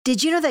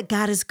Did you know that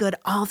God is good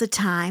all the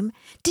time?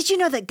 Did you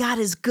know that God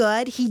is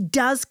good? He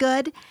does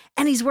good,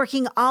 and He's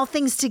working all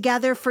things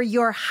together for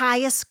your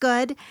highest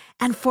good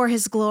and for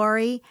His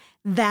glory?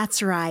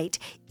 That's right.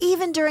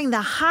 Even during the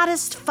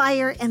hottest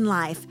fire in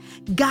life,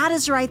 God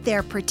is right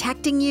there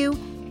protecting you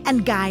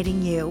and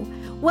guiding you.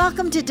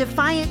 Welcome to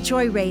Defiant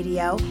Joy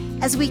Radio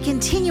as we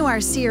continue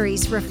our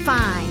series,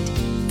 Refined,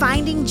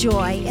 Finding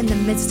Joy in the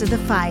Midst of the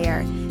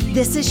Fire.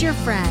 This is your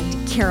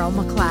friend, Carol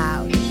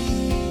McLeod.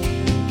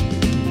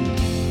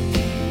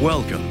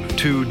 Welcome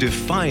to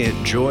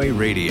Defiant Joy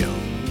Radio.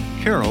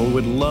 Carol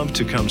would love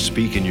to come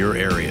speak in your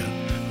area.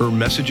 Her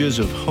messages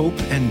of hope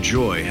and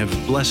joy have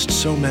blessed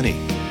so many.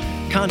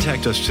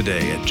 Contact us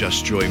today at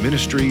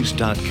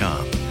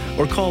justjoyministries.com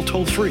or call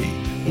toll-free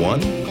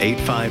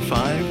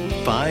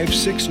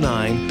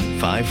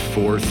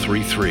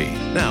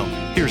 1-855-569-5433. Now,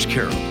 here's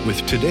Carol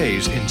with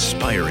today's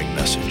inspiring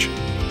message.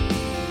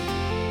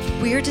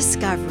 We're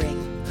discovering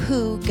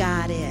who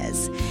God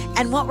is.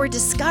 And what we're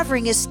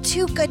discovering is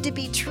too good to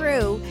be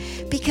true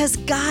because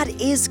God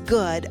is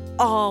good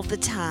all the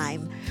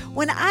time.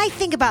 When I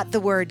think about the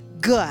word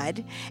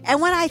good,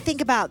 and when I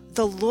think about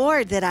the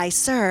Lord that I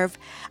serve,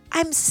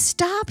 I'm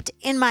stopped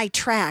in my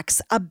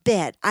tracks a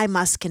bit, I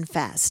must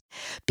confess.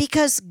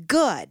 Because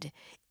good,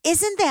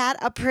 isn't that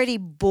a pretty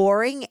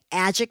boring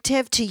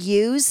adjective to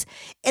use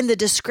in the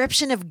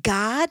description of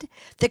God,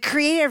 the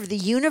creator of the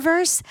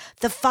universe,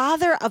 the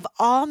father of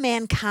all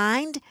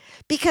mankind?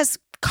 Because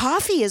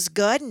coffee is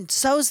good and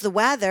so's the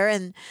weather,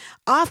 and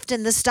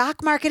often the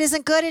stock market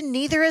isn't good and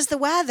neither is the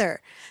weather.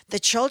 The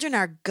children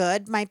are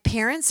good, my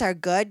parents are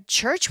good,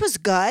 church was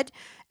good,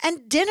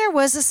 and dinner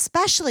was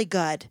especially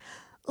good.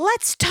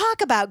 Let's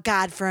talk about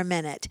God for a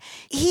minute.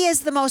 He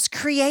is the most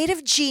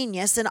creative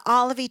genius in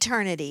all of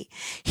eternity.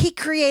 He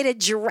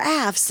created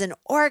giraffes and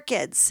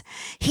orchids.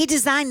 He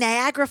designed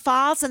Niagara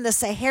Falls and the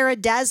Sahara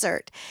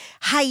Desert.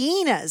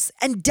 Hyenas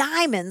and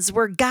diamonds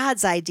were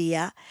God's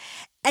idea.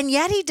 And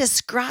yet he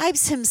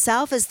describes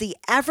himself as the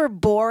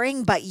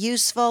ever-boring but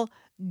useful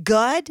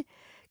good.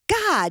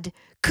 God,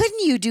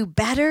 couldn't you do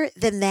better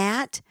than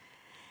that?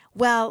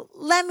 Well,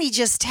 let me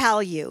just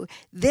tell you,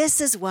 this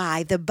is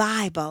why the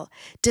Bible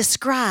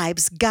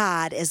describes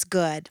God as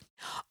good.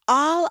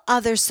 All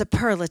other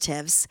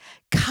superlatives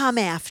come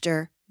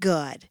after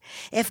good.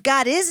 If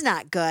God is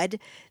not good,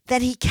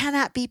 then he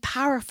cannot be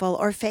powerful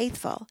or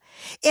faithful.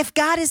 If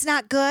God is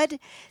not good,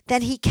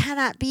 then he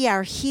cannot be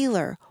our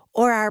healer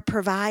or our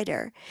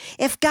provider.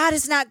 If God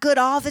is not good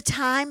all the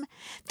time,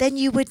 then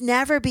you would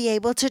never be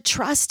able to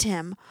trust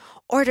him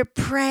or to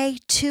pray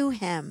to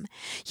him.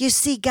 You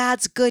see,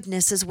 God's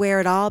goodness is where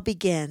it all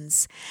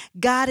begins.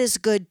 God is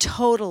good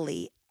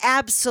totally,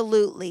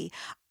 absolutely,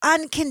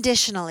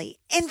 unconditionally,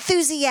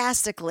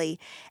 enthusiastically,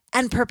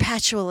 and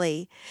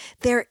perpetually.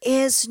 There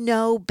is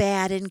no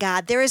bad in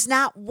God. There is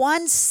not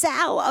one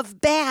cell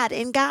of bad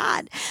in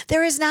God.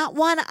 There is not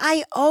one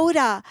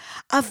iota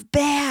of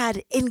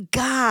bad in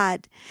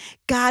God.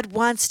 God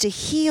wants to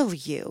heal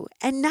you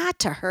and not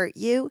to hurt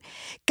you.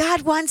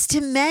 God wants to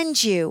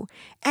mend you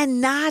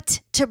and not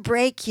to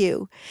break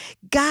you.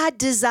 God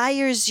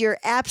desires your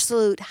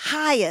absolute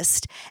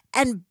highest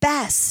and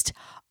best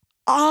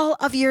all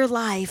of your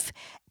life,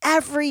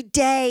 every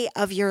day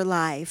of your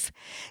life.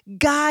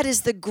 God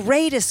is the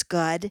greatest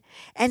good,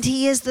 and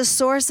he is the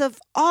source of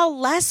all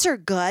lesser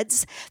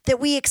goods that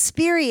we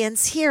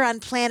experience here on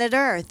planet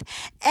Earth.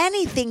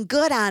 Anything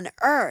good on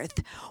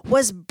earth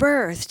was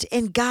birthed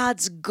in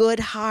God's good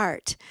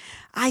heart.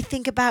 I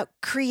think about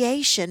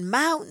creation,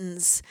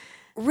 mountains,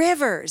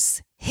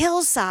 rivers,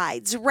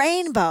 hillsides,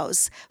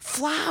 rainbows,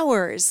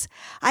 flowers.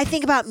 I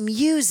think about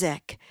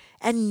music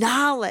and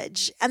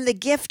knowledge and the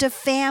gift of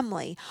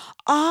family.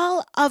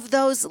 All of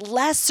those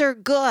lesser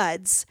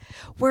goods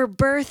were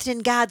birthed in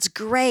God's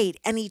great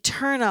and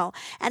eternal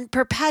and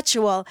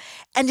perpetual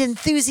and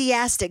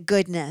enthusiastic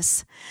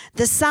goodness.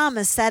 The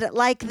psalmist said it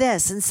like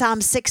this in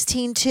Psalm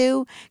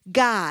 16:2,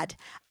 God,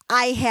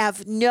 I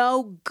have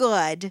no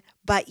good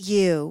but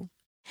you.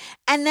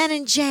 And then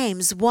in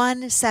James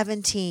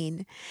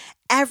 1:17,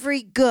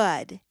 every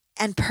good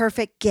and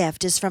perfect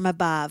gift is from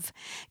above,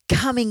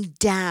 coming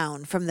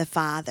down from the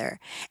Father.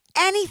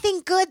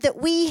 Anything good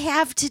that we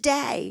have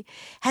today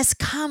has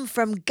come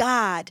from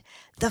God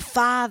the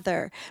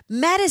Father.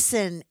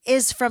 Medicine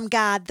is from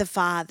God the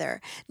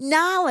Father.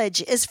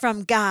 Knowledge is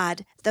from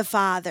God the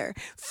Father.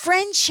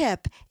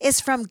 Friendship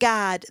is from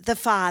God the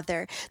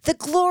Father. The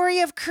glory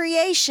of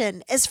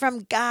creation is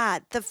from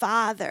God the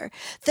Father.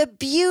 The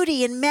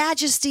beauty and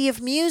majesty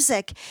of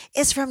music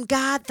is from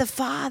God the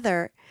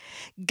Father.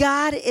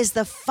 God is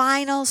the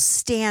final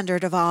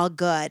standard of all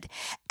good.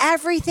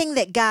 Everything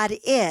that God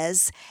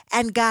is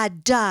and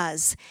God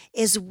does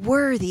is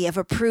worthy of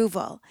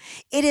approval.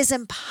 It is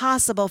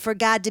impossible for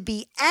God to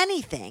be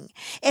anything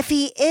if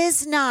he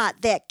is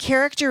not that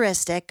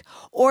characteristic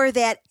or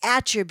that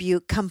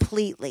attribute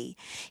completely.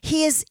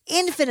 He is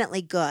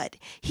infinitely good.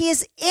 He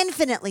is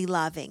infinitely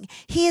loving.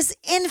 He is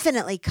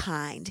infinitely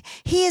kind.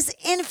 He is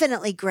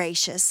infinitely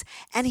gracious,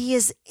 and he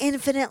is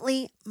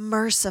infinitely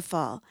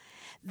merciful.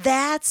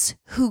 That's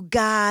who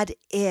God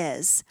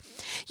is.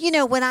 You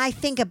know, when I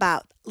think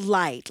about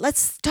light,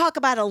 let's talk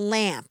about a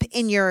lamp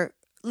in your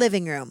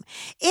living room.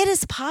 It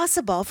is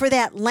possible for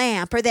that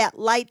lamp or that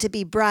light to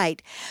be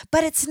bright,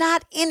 but it's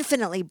not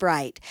infinitely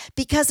bright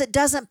because it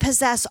doesn't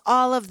possess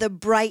all of the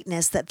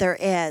brightness that there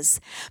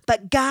is.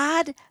 But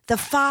God, the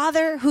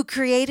Father who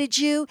created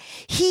you,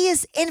 He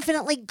is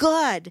infinitely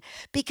good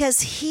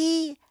because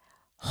He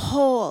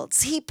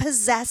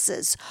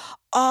possesses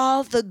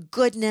all the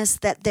goodness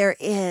that there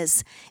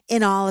is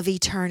in all of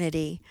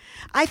eternity.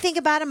 I think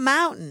about a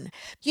mountain.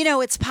 You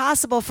know, it's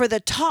possible for the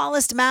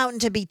tallest mountain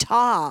to be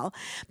tall,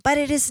 but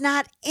it is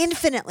not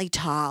infinitely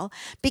tall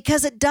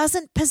because it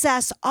doesn't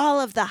possess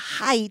all of the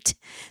height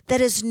that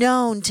is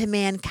known to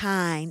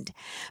mankind.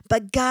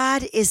 But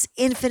God is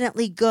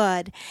infinitely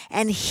good,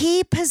 and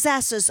He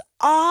possesses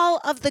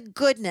all of the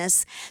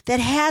goodness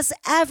that has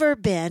ever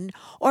been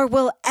or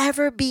will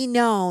ever be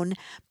known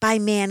by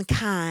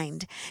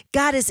mankind.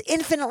 God is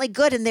infinitely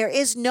good, and there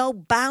is no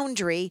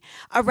boundary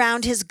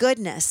around His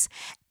goodness.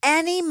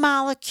 Any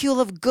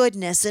molecule of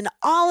goodness in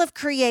all of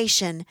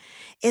creation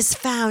is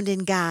found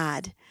in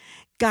God.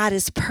 God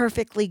is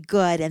perfectly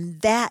good,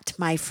 and that,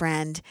 my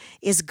friend,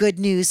 is good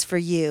news for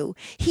you.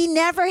 He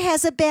never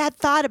has a bad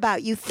thought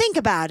about you. Think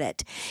about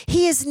it.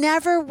 He is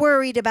never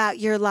worried about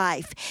your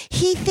life.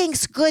 He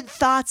thinks good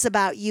thoughts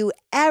about you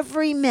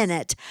every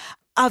minute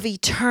of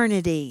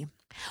eternity.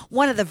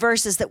 One of the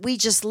verses that we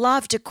just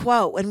love to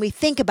quote when we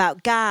think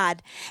about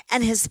God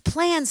and His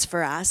plans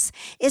for us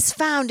is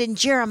found in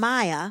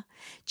Jeremiah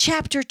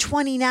chapter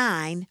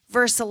 29,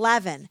 verse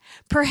 11.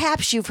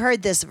 Perhaps you've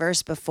heard this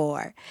verse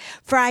before.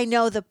 For I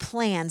know the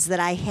plans that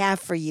I have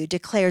for you,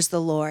 declares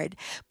the Lord.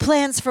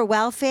 Plans for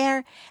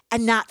welfare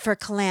and not for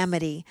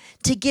calamity,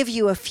 to give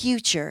you a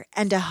future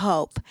and a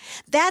hope.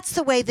 That's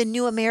the way the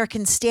New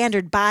American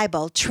Standard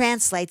Bible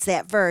translates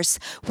that verse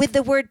with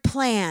the word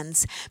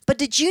plans. But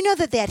did you know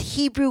that that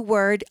Hebrew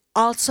word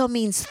also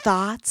means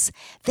thoughts?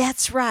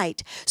 That's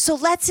right. So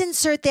let's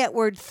insert that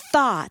word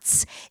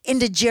thoughts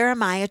into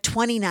Jeremiah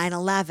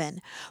 29:11.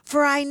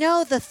 For I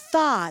know the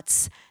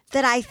thoughts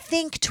that I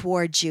think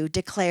towards you,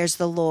 declares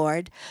the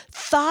Lord,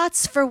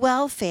 thoughts for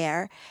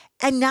welfare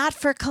and not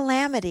for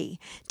calamity,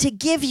 to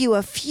give you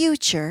a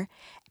future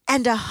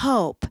and a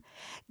hope.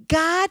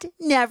 God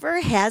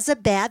never has a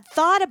bad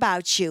thought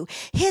about you.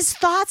 His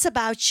thoughts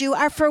about you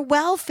are for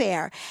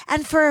welfare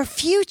and for a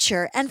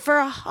future and for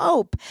a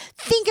hope.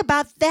 Think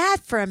about that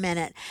for a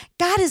minute.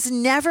 God is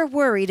never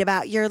worried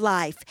about your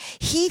life.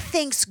 He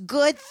thinks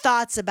good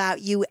thoughts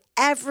about you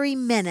every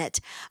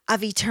minute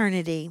of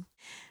eternity.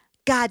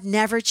 God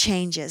never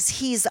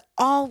changes. He's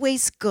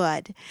always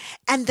good.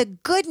 And the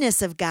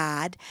goodness of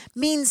God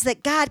means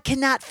that God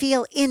cannot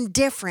feel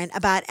indifferent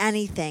about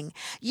anything.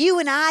 You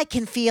and I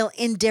can feel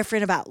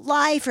indifferent about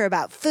life or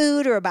about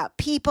food or about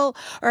people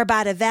or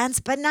about events,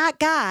 but not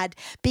God,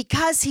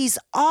 because He's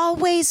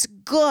always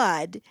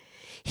good.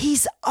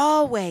 He's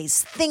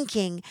always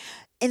thinking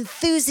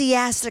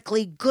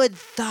enthusiastically good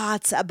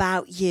thoughts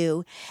about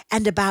you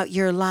and about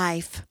your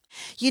life.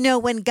 You know,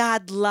 when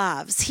God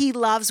loves, He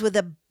loves with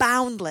a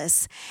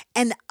boundless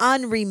and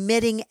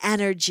unremitting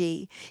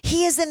energy.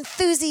 He is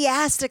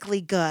enthusiastically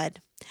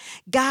good.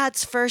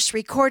 God's first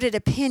recorded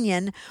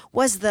opinion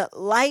was that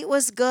light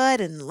was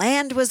good and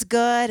land was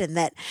good and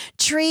that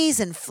trees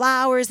and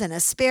flowers and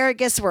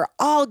asparagus were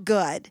all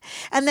good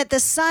and that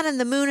the sun and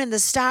the moon and the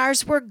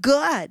stars were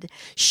good.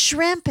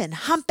 Shrimp and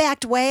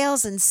humpbacked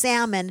whales and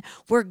salmon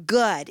were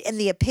good in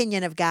the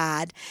opinion of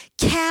God.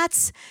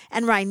 Cats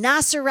and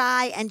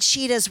rhinoceri and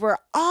cheetahs were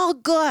all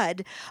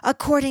good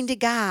according to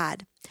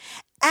God.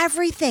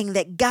 Everything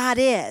that God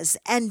is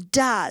and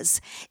does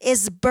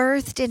is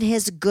birthed in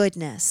His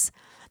goodness.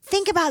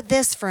 Think about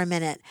this for a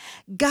minute.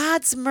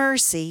 God's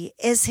mercy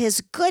is His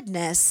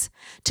goodness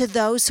to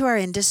those who are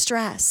in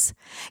distress.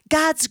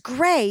 God's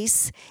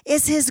grace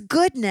is His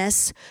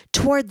goodness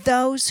toward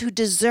those who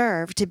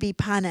deserve to be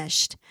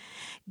punished.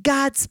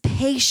 God's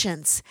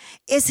patience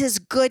is His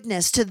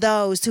goodness to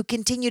those who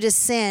continue to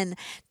sin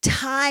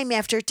time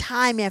after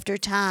time after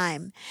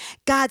time.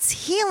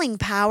 God's healing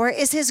power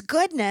is His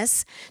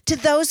goodness to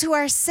those who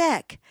are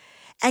sick.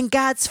 And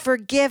God's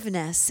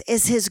forgiveness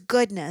is His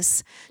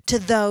goodness to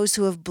those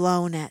who have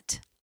blown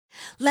it.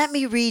 Let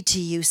me read to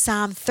you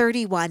Psalm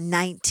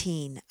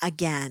 31:19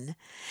 again.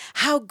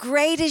 How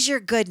great is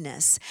your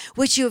goodness,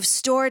 which you have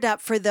stored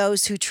up for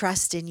those who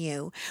trust in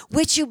you,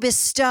 which you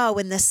bestow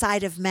in the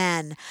sight of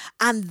men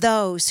on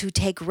those who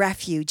take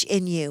refuge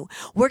in you.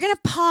 We're going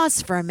to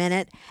pause for a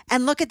minute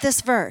and look at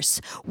this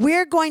verse.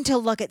 We're going to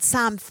look at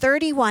Psalm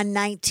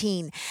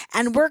 31:19,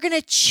 and we're going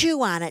to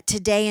chew on it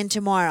today and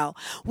tomorrow.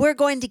 We're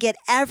going to get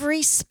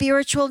every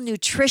spiritual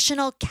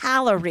nutritional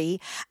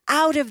calorie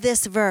out of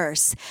this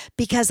verse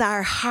because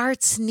our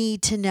hearts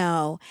need to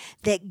know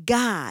that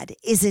God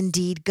is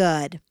indeed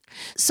good.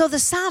 So the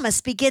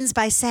psalmist begins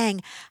by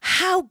saying,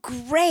 how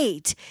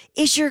great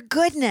is your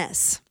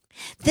goodness?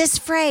 This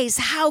phrase,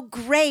 how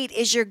great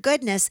is your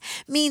goodness,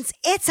 means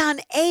it's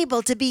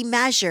unable to be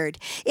measured.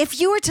 If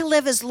you were to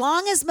live as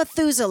long as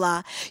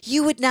Methuselah,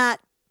 you would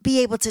not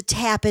be able to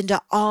tap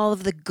into all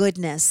of the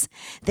goodness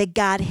that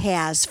God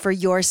has for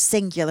your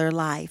singular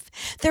life.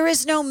 There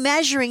is no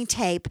measuring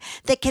tape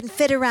that can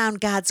fit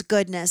around God's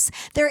goodness.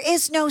 There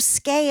is no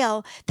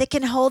scale that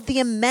can hold the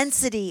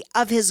immensity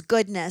of His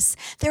goodness.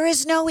 There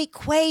is no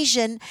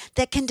equation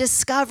that can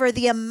discover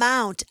the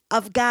amount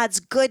of God's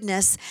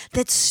goodness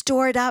that's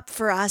stored up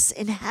for us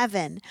in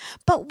heaven.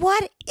 But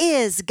what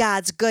is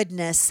God's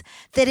goodness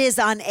that is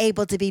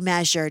unable to be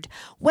measured?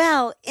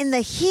 Well, in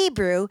the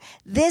Hebrew,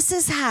 this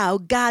is how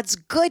God's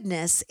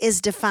goodness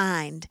is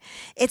defined.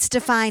 It's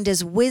defined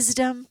as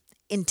wisdom,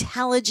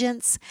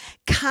 intelligence,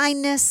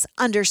 kindness,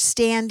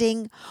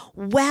 understanding,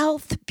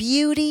 wealth,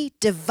 beauty,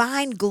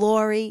 divine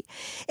glory.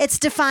 It's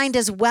defined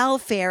as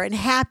welfare and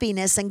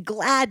happiness and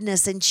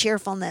gladness and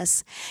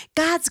cheerfulness.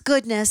 God's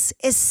goodness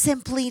is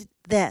simply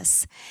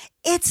this.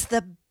 It's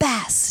the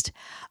best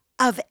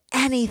of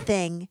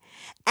anything,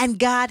 and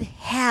God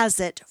has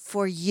it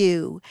for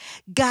you.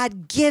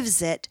 God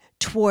gives it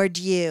toward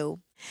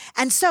you.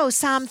 And so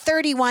Psalm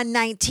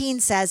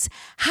 31:19 says,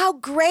 "How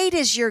great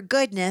is your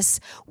goodness,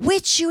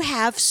 which you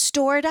have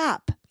stored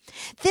up."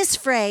 This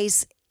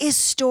phrase is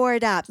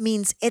stored up,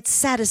 means it's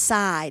set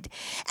aside.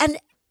 And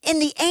in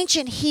the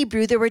ancient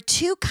Hebrew, there were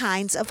two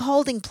kinds of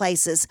holding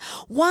places.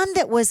 One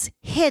that was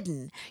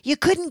hidden. You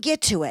couldn't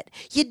get to it.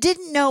 You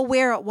didn't know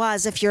where it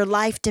was if your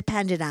life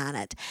depended on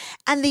it.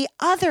 And the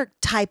other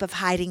type of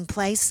hiding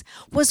place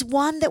was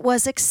one that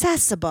was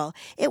accessible.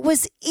 It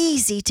was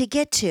easy to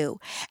get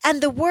to.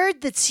 And the word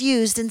that's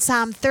used in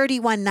Psalm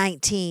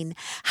 31:19,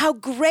 "How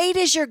great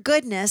is your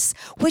goodness,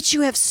 which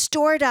you have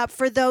stored up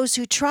for those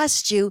who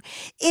trust you,"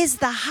 is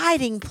the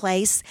hiding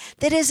place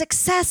that is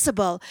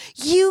accessible.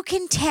 You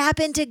can tap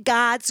into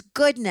God's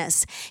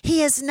goodness.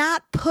 He has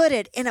not put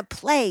it in a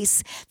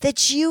place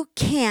that you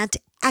can't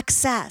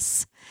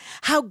access.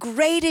 How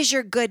great is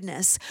your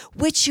goodness,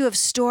 which you have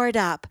stored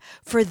up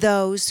for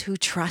those who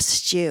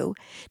trust you.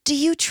 Do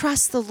you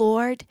trust the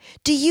Lord?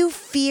 Do you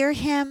fear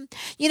Him?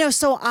 You know,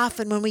 so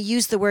often when we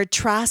use the word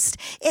trust,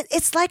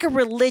 it's like a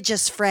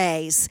religious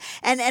phrase.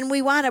 And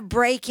we want to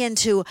break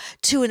into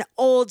an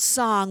old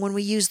song when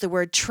we use the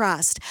word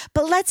trust.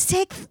 But let's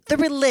take the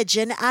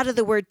religion out of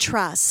the word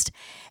trust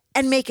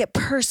and make it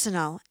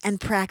personal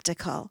and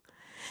practical.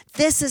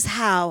 This is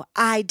how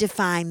I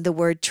define the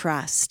word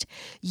trust.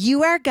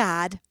 You are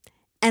God,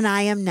 and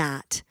I am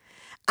not.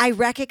 I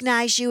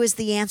recognize you as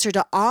the answer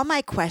to all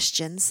my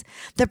questions,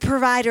 the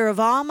provider of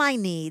all my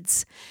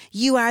needs.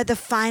 You are the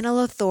final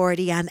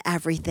authority on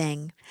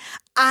everything.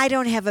 I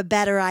don't have a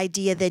better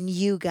idea than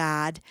you,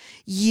 God.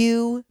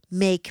 You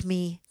make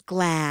me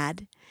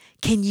glad.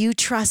 Can you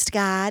trust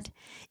God?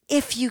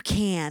 If you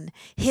can,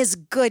 His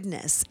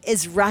goodness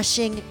is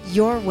rushing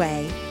your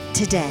way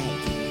today.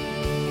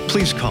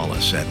 Please call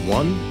us at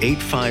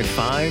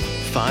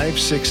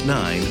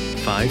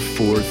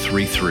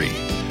 1-855-569-5433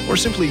 or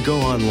simply go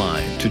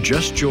online to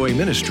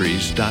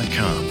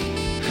justjoyministries.com.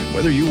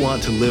 Whether you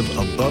want to live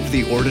above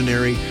the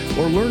ordinary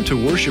or learn to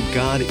worship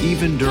God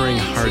even during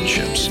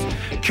hardships,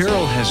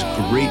 Carol has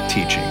great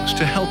teachings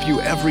to help you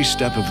every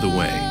step of the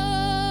way.